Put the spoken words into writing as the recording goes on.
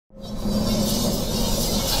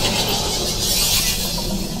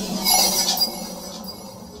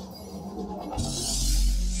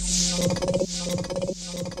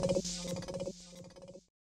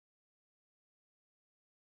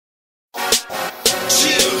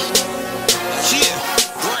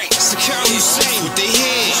Whosane with their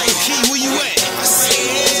head. Key, where you at? I say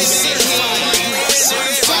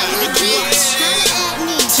certified on the beats.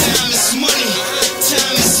 Time is money.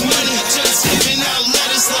 Time is money. Just giving out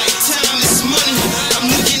letters like time is money.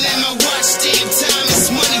 I'm looking at my watch, damn, time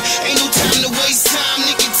is money. Ain't no time to waste time,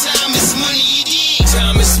 nigga. Time is money. You dig?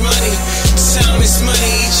 Time is money. Time is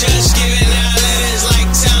money. Just giving out letters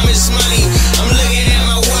like time is money. I'm looking at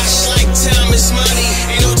my watch like time is money.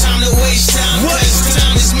 Ain't no time to waste time, cause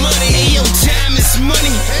time is money. Hey yo, time is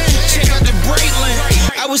money. Check out the Breitling.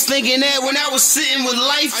 I was thinking that when I was sitting with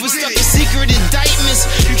life with stuff in secret indictments.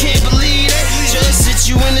 You can't believe that. Just sit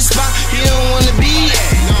you in the spot you don't wanna be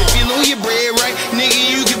at. If you know your bread right, nigga,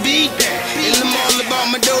 you can beat that. And I'm all about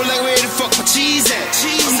my dough like where the fuck my cheese at.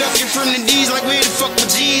 I'm ducking from the D's like where the fuck my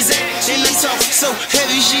G's at. And I talk so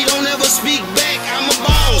heavy she don't ever speak back. I'm a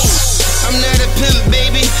boss. I'm not a pimp,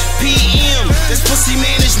 baby. PM, that's pussy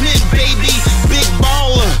management, baby. Big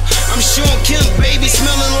baller. I'm Sean Kemp, baby,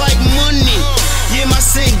 smelling like money. Yeah, my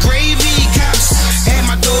scent gravy. Cops at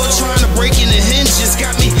my door trying to break in the hinges.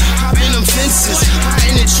 Got me hopping them fences, high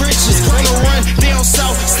in the trenches. On the run down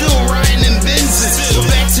south, still riding in Benzes. Go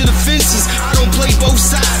back to the fences. I don't play both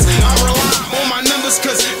sides. I rely on my numbers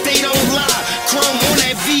cause they don't lie. Chrome on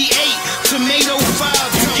that V8, tomato 5.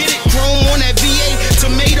 Get it? Chrome on that V8,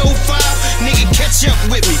 tomato 5. Nigga, catch up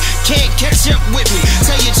with me. Can't catch up with me.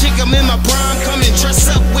 Tell your chick I'm in my prime, come and dress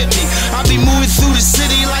up with me. I be moving through the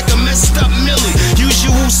city like a messed up Millie.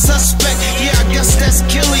 Usual suspect, yeah, I guess that's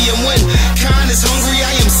Killy. And when Khan is hungry,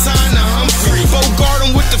 I am signed to Humphrey. Bogart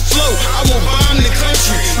him with the flow, I will bomb the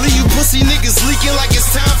country. Leave you pussy niggas leaking like it's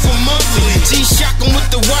time for monthly. G-Shock him with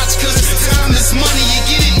the watch, cause time is money. You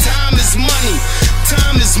get it? Time is money.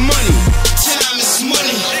 Time is money. Time is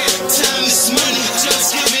money. Time is money.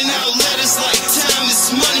 Just giving out letters like time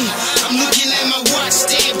is money. I'm looking at my watch,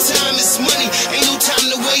 damn, time is money. Ain't no time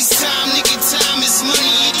to waste time, nigga. Time is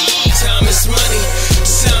money. You dig? Time is money.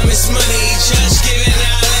 Time is money. Just giving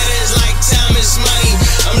out letters like time is money.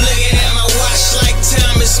 I'm looking at my watch like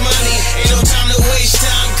time is money. Ain't no time to waste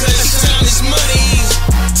time, cause time is money.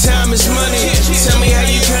 Time is money. Tell me how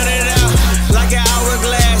you count it out. Like an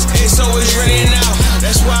hourglass, it's always running out.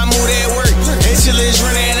 That's why I move at work until it's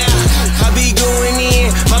running out. I be going in,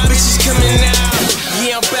 my bitch is coming out.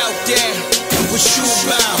 Yeah, I'm about that. What you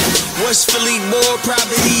about? West Philly boy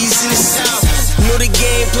properties in the South. Know the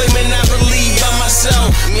game, play Monopoly by myself.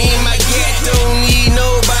 Me and my gat don't need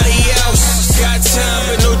nobody else. Got time,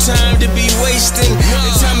 but no time to be wasting.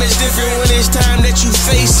 The time is different when it's time that you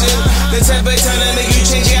facing. The type of time that make you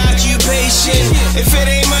change your occupation. If it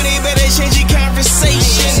ain't money, better change your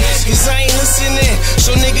conversation. Cause I ain't listening,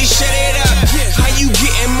 so niggas shut it up. How you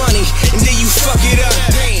getting money, and then you fuck it up.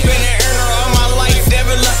 Been an earner all my life,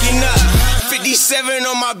 never lucking up. 57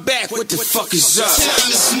 on my back, what the fuck is up?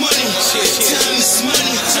 Time is money. Time is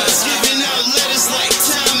money. Just giving out letters like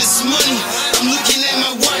time is money. I'm looking at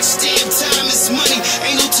my watch, damn, time is money.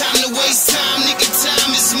 Ain't no time to waste time, nigga.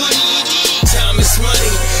 Time is money. You dig? Time is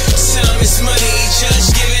money. Time is money.